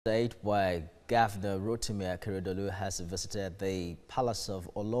Date where Governor Akeredolu has visited the Palace of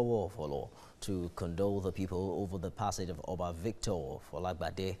Olowo to condole the people over the passage of Oba Victor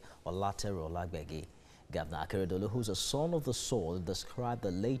Folagbade Olateru. Governor Akeredolu, who's a son of the soil, described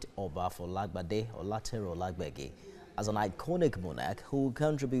the late Oba Folagbade Olateru as an iconic monarch who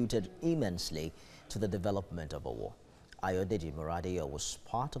contributed immensely to the development of Owo. Ayodeji Moradeyo was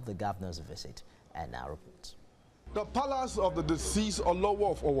part of the governor's visit and now reports. The palace of the deceased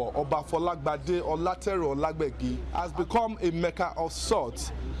Olowo of Owo, Oba Folagbade Olateru has become a mecca of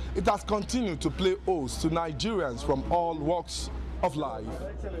sorts. It has continued to play host to Nigerians from all walks of life.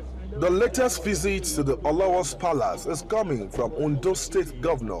 The latest visit to the Olowo's palace is coming from Ondo State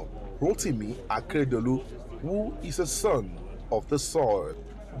Governor Akeredolu, who is a son of the soil.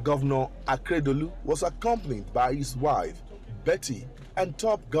 Governor Akeredolu was accompanied by his wife, Betty, and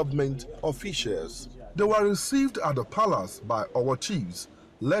top government officials. They were received at the palace by our chiefs,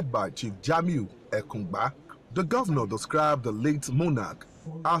 led by Chief Jamiu Ekungba. The governor described the late monarch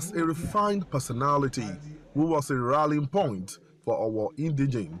as a refined personality who was a rallying point for our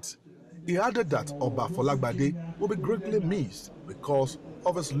indigents. He added that Oba Folagbade will be greatly missed because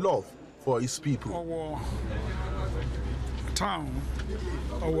of his love for his people. Our town,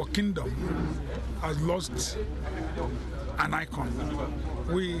 our kingdom has lost an icon.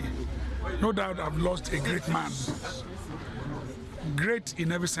 We no doubt have lost a great man. Great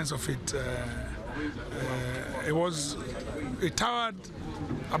in every sense of it. It towered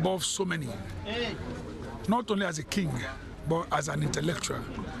above so many. Not only as a king, but as an intellectual.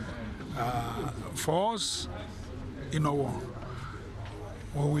 For us, in Owo,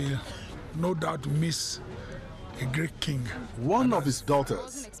 we will no doubt miss a great king. One of his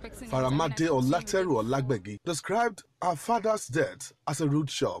daughters, Faramade Olateru, described her father's death as a rude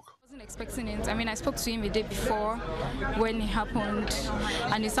shock. I wasn't expecting it. I mean, I spoke to him the day before when it happened,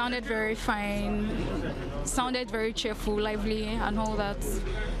 and he sounded very fine, sounded very cheerful, lively, and all that.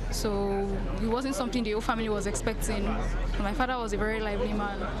 So it wasn't something the whole family was expecting. My father was a very lively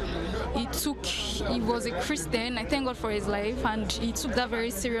man. He was a Christian. I thank God for his life, and he took that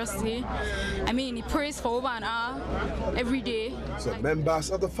very seriously. I mean, he prays for over an hour every day. Some members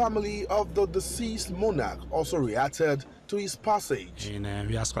of the family of the deceased monarch also reacted to his passage.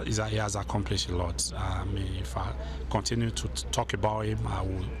 He has accomplished a lot. I mean, if I continue to talk about him,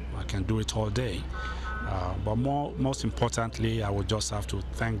 I can do it all day. But most importantly, I would just have to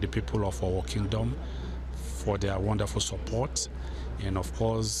thank the people of our kingdom for their wonderful support, and of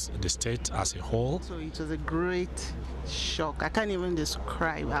course the state as a whole. So it was a great shock. I can't even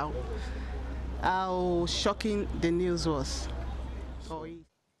describe how shocking the news was.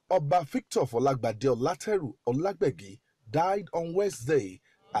 Oba Victor Folagbade Olateru died on Wednesday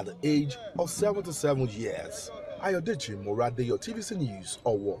at the age of 77 years. Ayodeji Moradeyo, TVC News,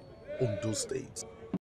 Owo, Ondo State.